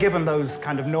given those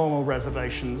kind of normal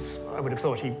reservations, I would have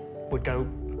thought he would go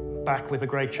back with a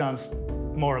great chance,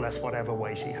 more or less whatever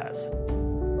weight he has.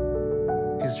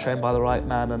 He's trained by the right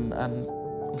man, and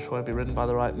I'm sure he'll be ridden by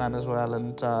the right man as well.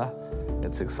 And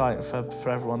it's exciting for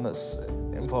everyone that's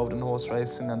involved in horse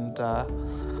racing, and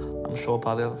I'm sure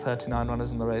by the other 39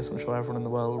 runners in the race, I'm sure everyone in the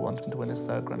world will want him to win his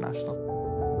 3rd Grand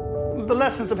National. The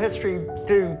lessons of history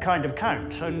do kind of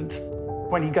count, and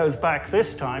when he goes back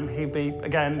this time, he'd be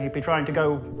trying to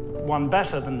go one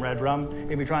better than Red Rum.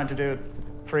 He'd be trying to do it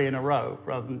 3 in a row,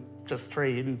 rather than just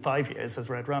 3 in 5 years, as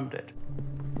Red Rum did.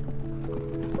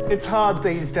 It's hard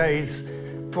these days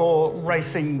for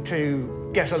racing to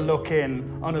get a look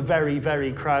in on a very,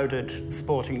 very crowded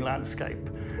sporting landscape.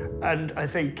 And I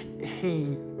think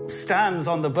he stands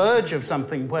on the verge of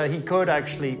something where he could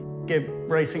actually give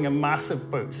racing a massive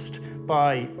boost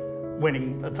by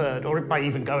winning a 3rd, or by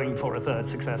even going for a 3rd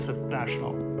successive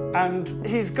national. And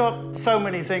he's got so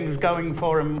many things going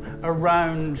for him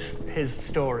around his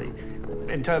story,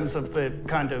 in terms of the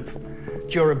kind of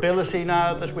durability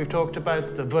now that we've talked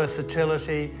about, the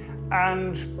versatility,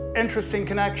 and interesting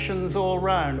connections all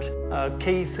round.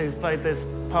 Keith, who's played this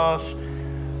part,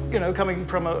 you know, coming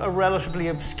from a relatively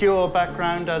obscure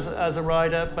background as a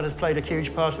rider, but has played a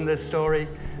huge part in this story.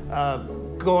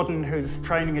 Gordon, whose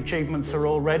training achievements are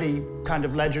already kind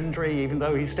of legendary, even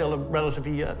though he's still a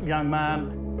relatively young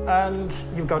man. And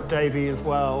you've got Davey as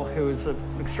well, who is an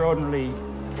extraordinarily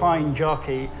fine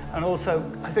jockey, and also,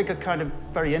 I think, a kind of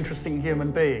very interesting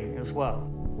human being as well.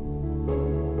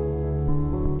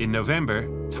 In November,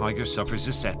 Tiger suffers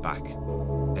a setback,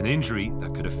 an injury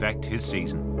that could affect his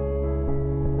season.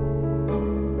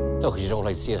 Look, you don't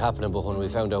like to see it happening, but when we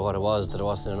found out what it was, that it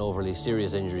wasn't an overly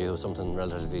serious injury, it was something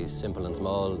relatively simple and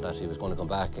small, that he was going to come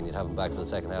back and you'd have him back for the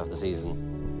 2nd half of the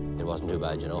season, it wasn't too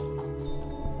bad, you know.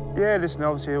 Yeah, listen,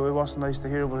 obviously it wasn't nice to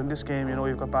hear, but in this game, you know,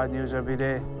 you've got bad news every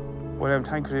day. Well,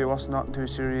 thankfully it wasn't nothing too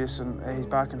serious, and he's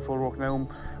back in full work now.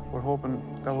 We're hoping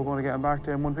that we're going to get him back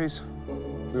there in one piece.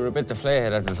 We were a bit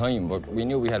deflated at the time, but we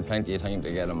knew we had plenty of time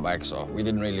to get him back, so we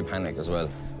didn't really panic as well.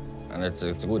 And it's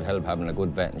a good help having a good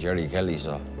vet in Jerry Kelly,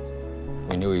 so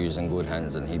We knew he was in good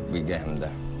hands and we'd get him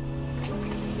there.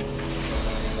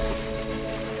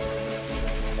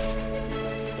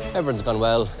 Everything's gone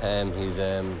well. He's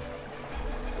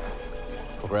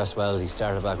progressed well. He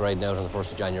started back riding out on the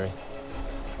 1st of January.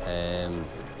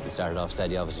 He started off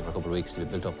steady, obviously, for a couple of weeks to be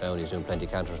built up now, and he's doing plenty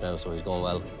of canters now, so he's going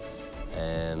well.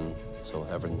 So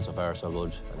everything so far so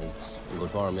good, and he's in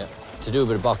good form, yeah. To do a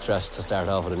bit of box rest to start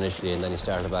off with initially, and then he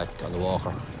started back on the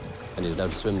walker, and he was allowed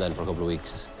to swim then for a couple of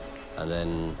weeks, and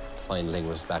then the final thing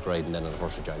was back riding then on the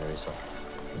 1st of January, so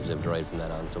he was able to ride from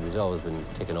then on. So he's always been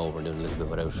taking over and doing a little bit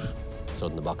without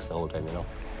studying the box the whole time, you know.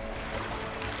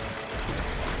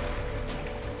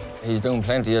 He's doing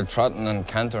plenty of trotting and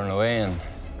cantering away and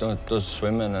does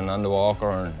swimming and on the walker,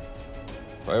 and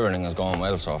so everything is going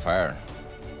well so far.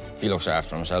 He looks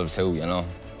after himself too, you know.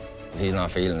 If he's not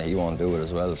feeling it, he won't do it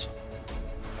as well. So.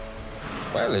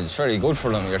 Well, it's very good for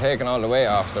them. You're taking all the weight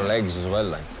off their legs as well,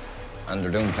 like, and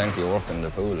they're doing plenty of work in the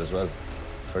pool as well.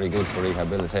 Very good for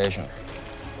rehabilitation.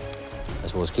 I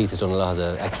suppose Keith has done a lot of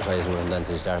the exercising with him then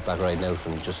since he started back riding out,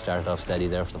 and just started off steady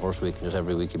there for the first week, and just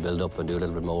every week you build up and do a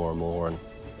little bit more and more, and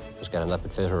just get him that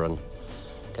bit fitter and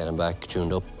get him back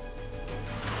tuned up.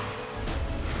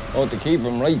 Oh, to keep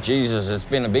him right, Jesus, it's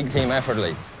been a big team effort,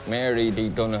 like. Mary, Dee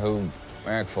Donoghue,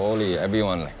 Mark Foley,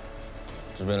 everyone, like.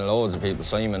 There's been loads of people,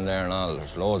 Simon there and all,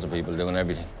 there's loads of people doing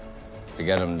everything to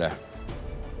get him there.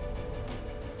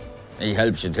 He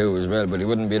helps you too as well, but he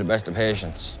wouldn't be the best of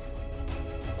patients.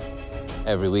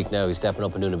 Every week now he's stepping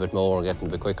up and doing a bit more and getting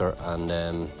a bit quicker, and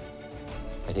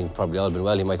I think probably all been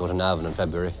well. He might go to Navan in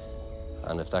February,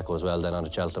 and if that goes well then on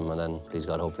to Cheltenham, and then please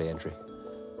God hopefully entry.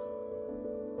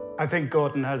 I think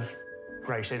Gordon has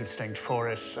great instinct for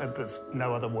it. There's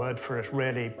no other word for it,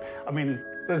 really. I mean,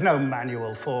 there's no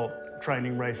manual for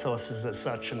training racehorses as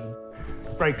such, and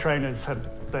break trainers have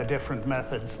their different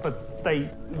methods, but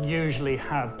they usually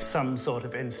have some sort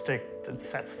of instinct that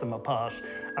sets them apart,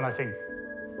 and I think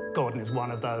Gordon is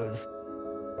one of those.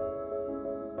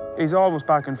 He's almost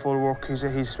back in full work.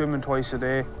 He's swimming twice a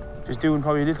day, just doing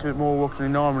probably a little bit more work than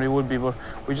he normally would be, but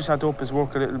we just had to up his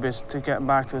work a little bit to get him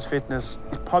back to his fitness.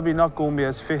 He's probably not going to be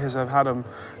as fit as I've had him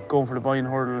going for the Boyne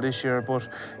Hurdle this year, but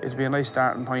it'll be a nice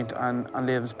starting point and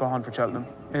leave him behind for Cheltenham.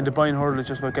 And the Boyne Hurdle is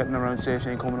just about getting around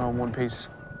safety and coming home one piece.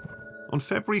 On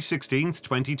February 16th,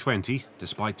 2020,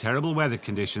 despite terrible weather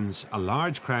conditions, a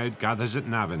large crowd gathers at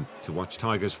Navan to watch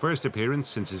Tiger's first appearance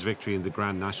since his victory in the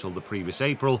Grand National the previous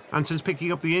April, and since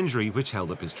picking up the injury which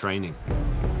held up his training.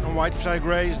 A white flag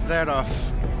raised, they're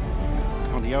off.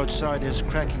 On the outside is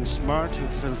Cracking Smart, who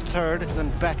fell third,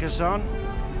 then Bacchus on.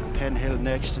 Penhill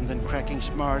next, and then Cracking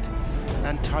Smart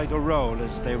and Tiger Roll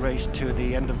as they race to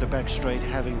the end of the back straight,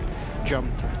 having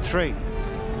jumped 3.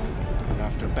 And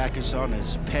after Bacchus on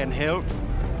is Penhill.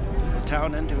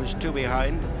 Townend, who is 2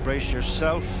 behind. Brace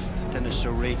Yourself, Dennis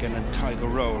O'Regan and Tiger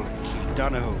Roll, Keith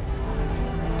Donoghue.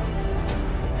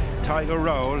 Tiger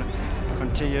Roll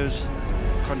continues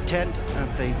content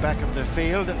at the back of the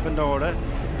field at Venora.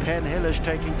 Penhill is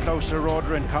taking closer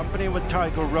order in company with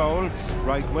Tiger Roll.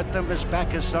 Right with them is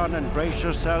Bacchus on and Brace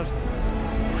Yourself.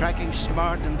 Cracking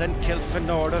Smart and then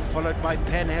Kilfenora, followed by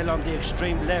Penhill. On the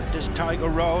extreme left is Tiger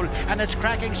Roll, and it's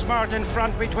Cracking Smart in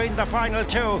front between the final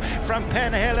two from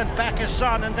Penhill and Bacchus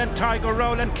on, and then Tiger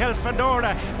Roll and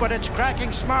Kilfenora, but it's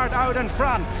Cracking Smart out in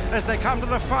front as they come to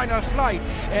the final flight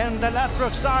in the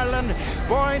Ladbrokes Ireland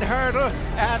Boyne Hurdle,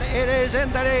 and it is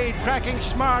in the lead. Cracking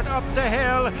Smart up the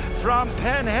hill from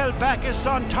Penhill. Bacchus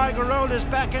on, Tiger Roll is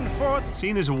back in fourth.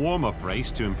 Seen as a warm-up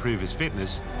race to improve his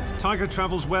fitness, Tiger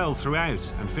travels well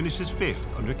throughout and finishes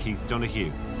 5th under Keith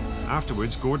Donoghue.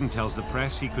 Afterwards, Gordon tells the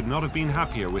press he could not have been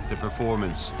happier with the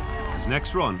performance. His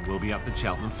next run will be at the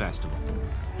Cheltenham Festival.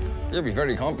 He'll be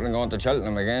very confident going to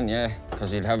Cheltenham again, yeah,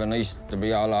 because he'd have a nice, to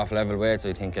be all off level weights,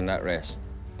 I think, in that race.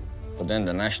 But then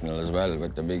the National as well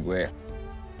with the big weight.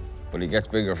 But he gets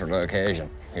bigger for the occasion.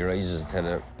 He rises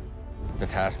to the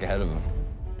task ahead of him.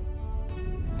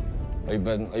 I've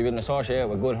been associated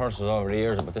with good horses over the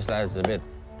years, but this lad's a bit.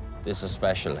 This is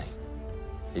special.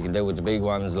 You can do with the big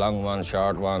ones, long ones,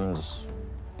 short ones,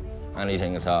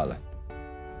 anything at all.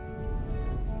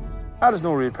 There's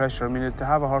no real pressure. I mean, to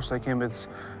have a horse like him, it's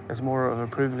more of a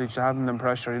privilege to have him than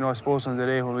pressure. You know, I suppose on the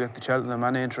day when we get to Cheltenham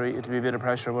and entry, it'll be a bit of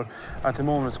pressure, but at the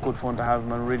moment it's good fun to have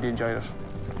him and really enjoy it.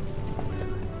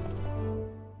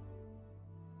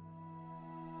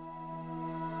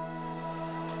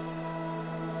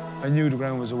 I knew the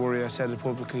ground was a worry. I said it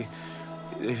publicly.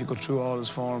 If you go through all his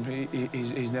form,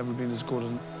 he's never been as good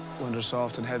when they're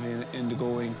soft and heavy in the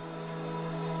going.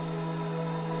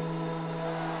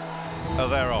 So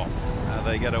they're off.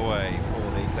 They get away for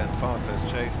the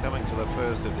Glenfarclas Chase, coming to the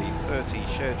first of the 30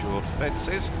 scheduled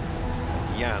fences.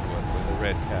 Yanworth with the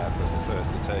red cap was the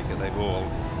first to take it. They've all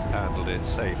handled it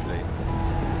safely.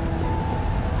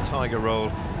 Tiger Roll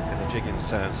in the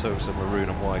Jigginstown Sosa maroon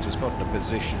and white has gotten a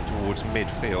position towards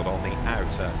midfield on the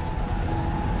outer.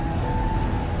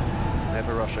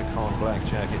 Never Russia Khan black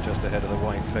jacket just ahead of the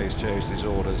white-faced Josie's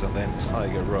orders, and then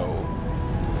Tiger Roll.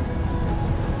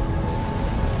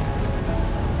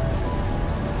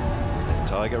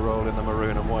 Tiger Roll in the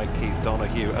maroon and white, Keith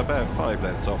Donoghue about 5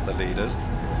 lengths off the leaders.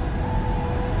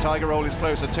 Tiger Roll is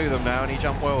closer to them now, and he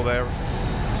jumped well there.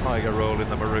 Tiger Roll in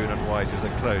the maroon and white is a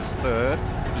close third.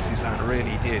 Easy's Land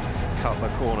really did cut the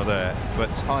corner there,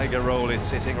 but Tiger Roll is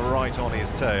sitting right on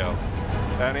his tail.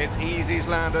 And it's Easy's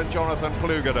Land and Jonathan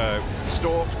Plugado,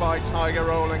 stalked by Tiger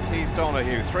Roll and Keith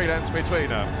Donoghue, 3 lengths between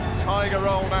them. Tiger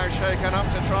Roll now shaken up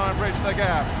to try and bridge the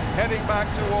gap, heading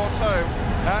back towards home.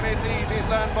 And it's Easy's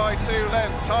Land by 2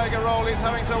 lengths. Tiger Roll is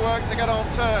having to work to get on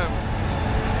terms.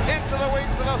 Into the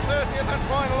wings of the 30th and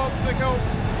final obstacle.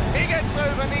 He gets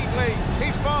over neatly.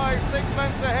 He's 5-6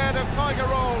 lengths ahead of Tiger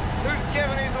Roll, who's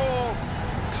given his all.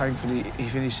 Thankfully, he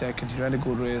finished second. He ran a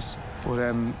good race, but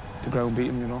the ground beat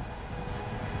him, you know.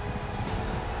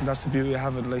 And that's the beauty of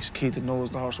having like Keith that knows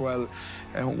the horse well.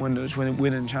 When the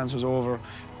winning chance was over,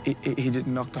 he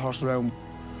didn't knock the horse around.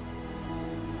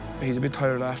 He's a bit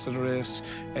tired after the race,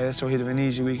 so he'd have an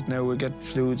easy week now. We'll get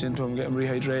fluids into him, get him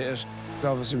rehydrated.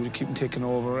 Obviously, we'll keep him ticking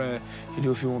over. He'll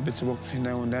do a few more bits of work between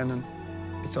now and then. And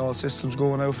it's all systems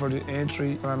going out for the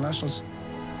Aintree Grand Nationals.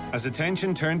 As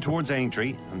attention turned towards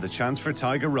Aintree and the chance for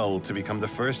Tiger Roll to become the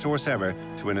first horse ever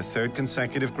to win a 3rd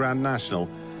consecutive Grand National,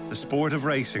 the sport of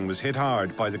racing was hit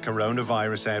hard by the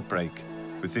coronavirus outbreak,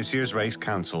 with this year's race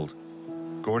cancelled.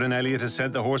 Gordon Elliott has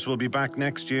said the horse will be back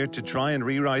next year to try and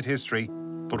rewrite history,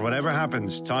 but whatever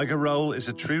happens, Tiger Roll is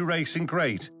a true racing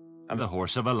great and the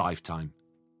horse of a lifetime.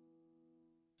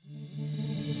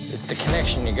 It's the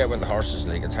connection you get with the horses,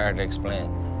 like, it's hard to explain.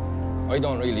 I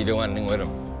don't really do anything with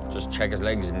him. Just check his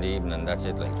legs in the evening, that's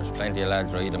it. Like, there's plenty of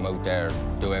lads ride him out there,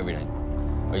 do everything.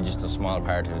 I just a small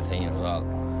part of the thing as well.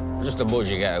 Just the buzz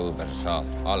you get out of it, it's all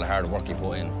the hard work you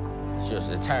put in.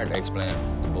 It's hard to explain,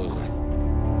 the buzz, like.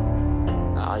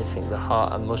 I think the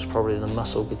heart and most probably the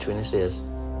muscle between his ears.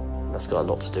 That's got a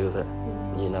lot to do with it.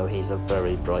 You know, he's a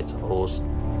very bright horse.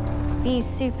 These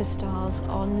superstars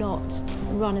are not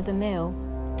run-of-the-mill.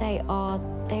 They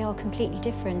are completely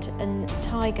different. And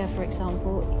Tiger, for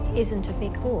example, isn't a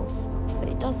big horse, but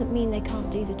it doesn't mean they can't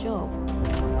do the job.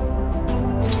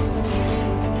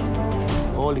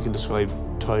 All you can describe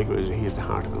Tiger is he is the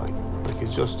heart of the line. Like,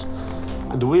 he's just,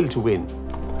 and the will to win.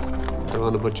 They're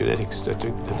on about genetics that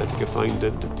you can find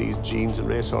that these genes in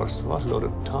racehorses. What a load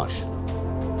of tosh.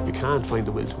 You can't find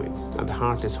the will to win, and the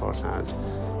heart this horse has.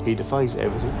 He defies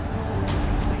everything.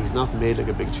 He's not made like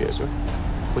a big chaser,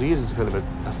 but he is kind of a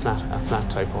flat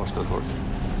type horse, not hurt.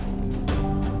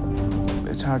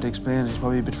 It's hard to explain. He's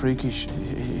probably a bit freakish.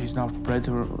 He's not bred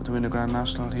to win a Grand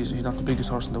National. He's not the biggest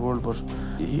horse in the world, but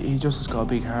he just has got a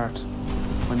big heart.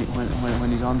 When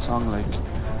he's on song, like,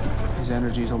 his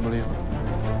energy is unbelievable.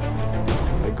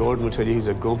 Like Gordon will tell you, he's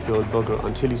a grumpy old bugger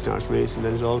until he starts racing,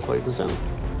 then it all quietens down.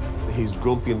 He's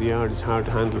grumpy in the yard, it's hard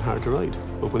to handle, hard to ride.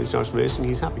 But when he starts racing,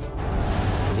 he's happy.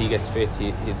 When he gets fit,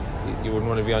 you wouldn't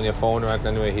want to be on your phone or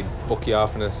anything anyway. He'd book you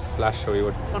off in a flash, so he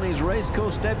would. On his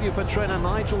racecourse debut for trainer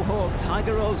Nigel Hawke,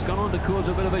 Tiger Roll's gone on to cause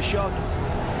a bit of a shock.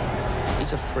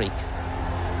 He's a freak.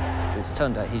 It's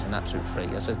turned out he's an absolute freak.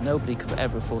 I said nobody could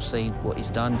ever foresee what he's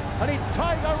done. And it's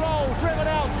Tiger Roll driven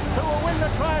out, who will win the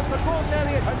triumph for Gordon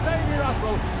Elliott and Davy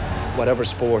Russell. Whatever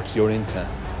sport you're into,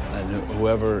 and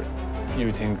whoever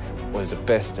you think was the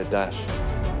best at that,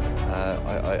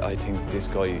 I think this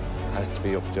guy has to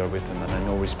be up there with him. And I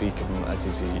know we speak of him as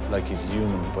he's a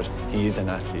human, but he is an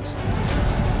athlete.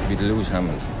 He'd lose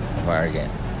Hamilton of our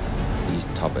game. He's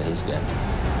top of his game.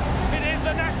 It is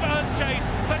the national chase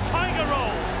for Tiger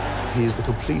Roll. He's the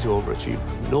complete overachiever.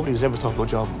 Nobody's ever thought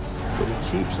much of him, but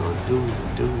he keeps on doing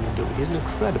and doing and doing. He's an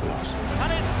incredible horse.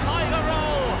 And it's Tiger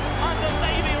Roll under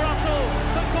Davy Russell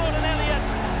for Gordon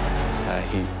Elliott.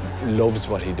 He loves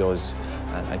what he does,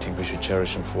 and I think we should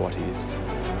cherish him for what he is.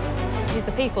 He's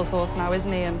the people's horse now,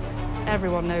 isn't he? And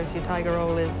everyone knows who Tiger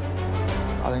Roll is.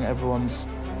 I think everyone's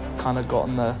kind of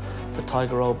gotten the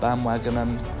Tiger Roll bandwagon,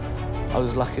 and I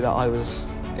was lucky that I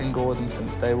was in Gordon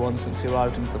since day one, since he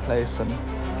arrived into the place, and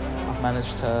I've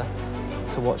managed to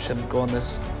watch him go on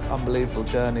this unbelievable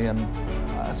journey, and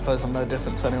I suppose I'm no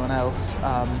different to anyone else.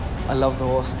 I love the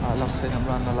horse, I love seeing him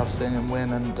run, I love seeing him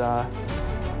win, and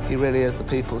he really is the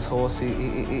people's horse.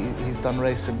 He's done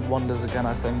racing wonders again,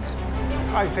 I think.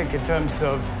 I think in terms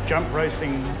of jump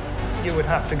racing, you would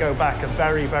have to go back a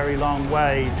very, very long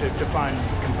way to find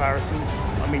comparisons.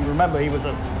 I mean, remember, he was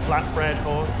a flat-bred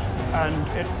horse, and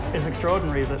it is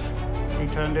extraordinary that he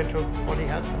turned into what he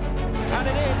has done. And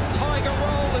it is Tiger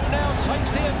Roll who now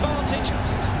takes the advantage.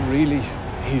 Really,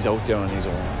 he's out there on his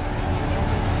own.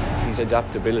 His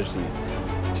adaptability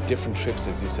to different trips,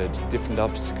 as you said, different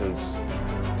obstacles.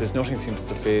 There's nothing seems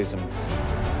to faze him.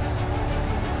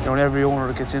 You know, every owner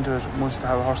that gets into it wants to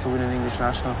have a horse to win an English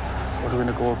National or to win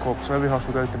a Gold Cup. So every horse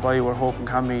we go out to buy, we're hoping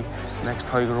can be the next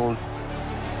Tiger Roll.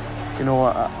 You know,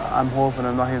 I'm hoping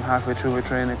I'm not even halfway through my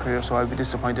training career, so I'll be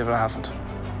disappointed if I haven't.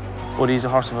 But he's a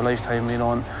horse of a lifetime, you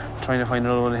know, and trying to find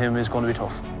another one of him is going to be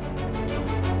tough.